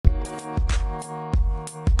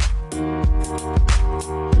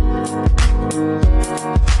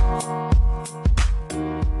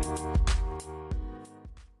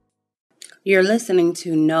You're listening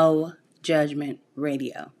to No Judgment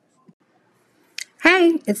Radio.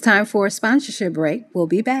 Hey, it's time for a sponsorship break. We'll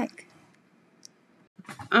be back.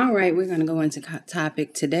 All right, we're going to go into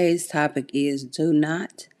topic. Today's topic is do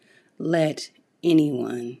not let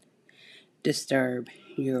anyone disturb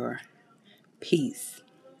your peace.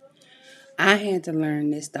 I had to learn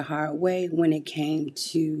this the hard way when it came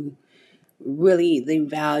to really the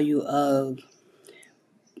value of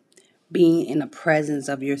being in the presence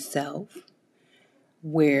of yourself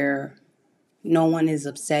where no one is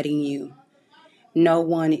upsetting you. No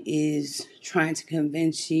one is trying to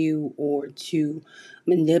convince you or to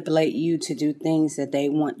manipulate you to do things that they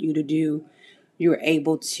want you to do. You're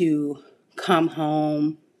able to come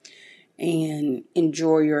home and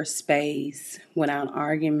enjoy your space without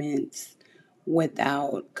arguments,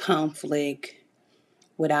 without conflict,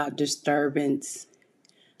 without disturbance.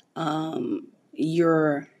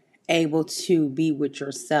 You're able to be with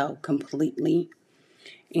yourself completely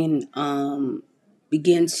and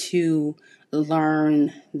begin to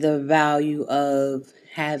learn the value of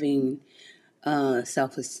having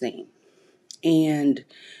self-esteem. And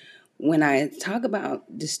when I talk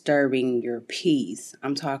about disturbing your peace,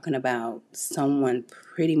 I'm talking about someone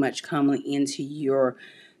pretty much coming into your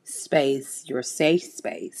space, your safe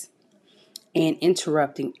space, and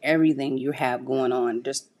interrupting everything you have going on,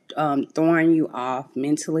 just throwing you off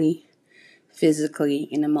mentally, physically,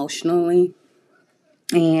 and emotionally.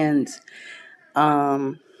 And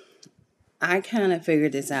I kind of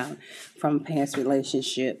figured this out from a past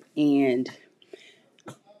relationship, and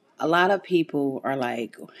a lot of people are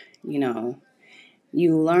like, you know,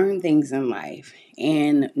 you learn things in life,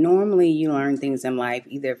 and normally you learn things in life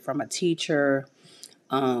either from a teacher,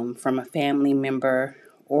 from a family member,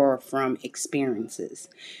 or from experiences.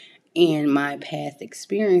 And my past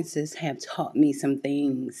experiences have taught me some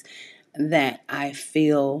things that I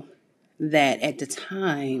feel that at the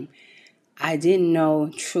time I didn't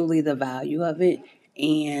know truly the value of it.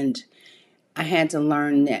 And I had to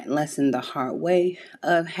learn that lesson the hard way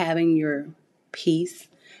of having peace,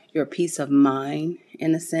 your peace of mind,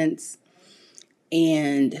 in a sense.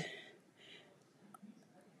 And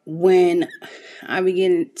when I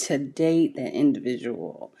began to date that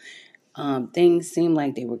individual, things seemed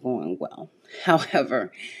like they were going well.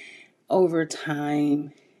 However, over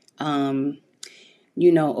time,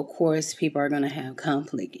 of course, people are going to have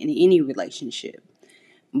conflict in any relationship.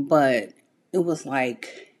 But it was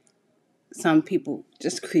like some people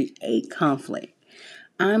just create conflict.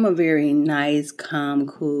 I'm a very nice, calm,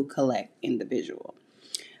 cool, collect individual.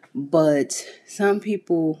 But some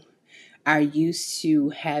people are used to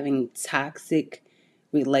having toxic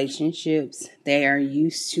relationships. They are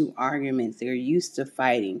used to arguments. They're used to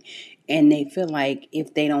fighting. And they feel like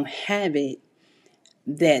if they don't have it,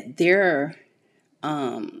 that their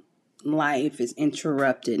life is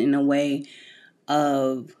interrupted in a way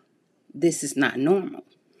of this is not normal.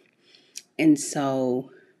 And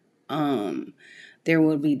so there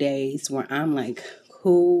will be days where I'm like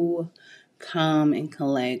cool, calm, and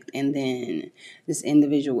collect, and then this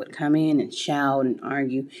individual would come in and shout and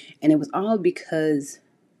argue, and it was all because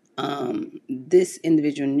this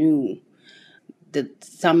individual knew that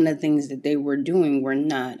some of the things that they were doing were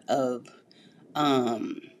not of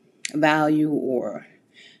value or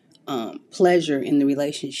pleasure in the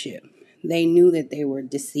relationship. They knew that they were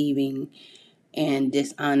deceiving and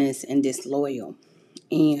dishonest and disloyal.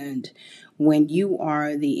 And when you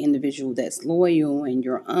are the individual that's loyal and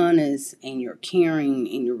you're honest and you're caring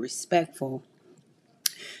and you're respectful,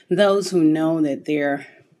 those who know that they're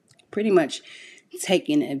pretty much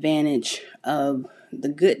taking advantage of the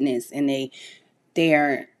goodness and they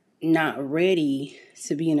are not ready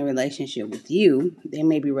to be in a relationship with you. They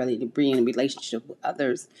may be ready to be in a relationship with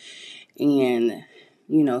others. And,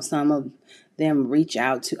 some of them reach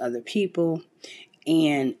out to other people.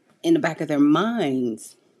 And in the back of their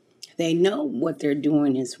minds, they know what they're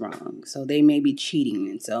doing is wrong. So they may be cheating.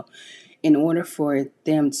 And so in order for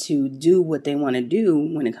them to do what they want to do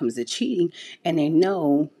when it comes to cheating, and they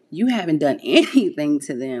know you haven't done anything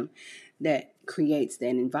to them that creates that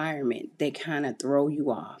environment, they kind of throw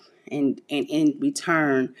you off and in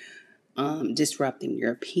return disrupting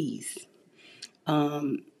your peace.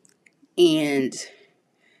 And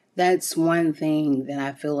that's one thing that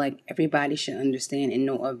I feel like everybody should understand and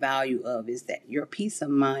know a value of, is that your peace of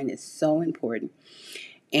mind is so important.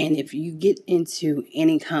 And if you get into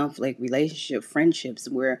any conflict, relationship, friendships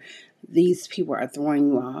where these people are throwing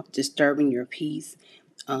you off, disturbing your peace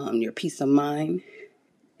of mind,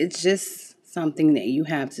 it's just something that you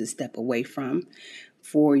have to step away from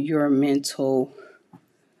for your mental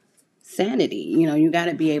sanity. You got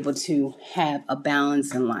to be able to have a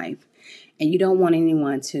balance in life. And you don't want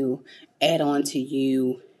anyone to add on to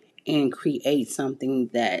you and create something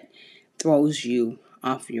that throws you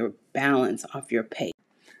off your balance, off your pace.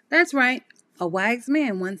 That's right. A wise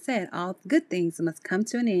man once said, all good things must come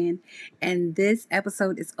to an end. And this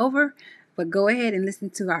episode is over, but go ahead and listen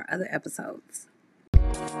to our other episodes.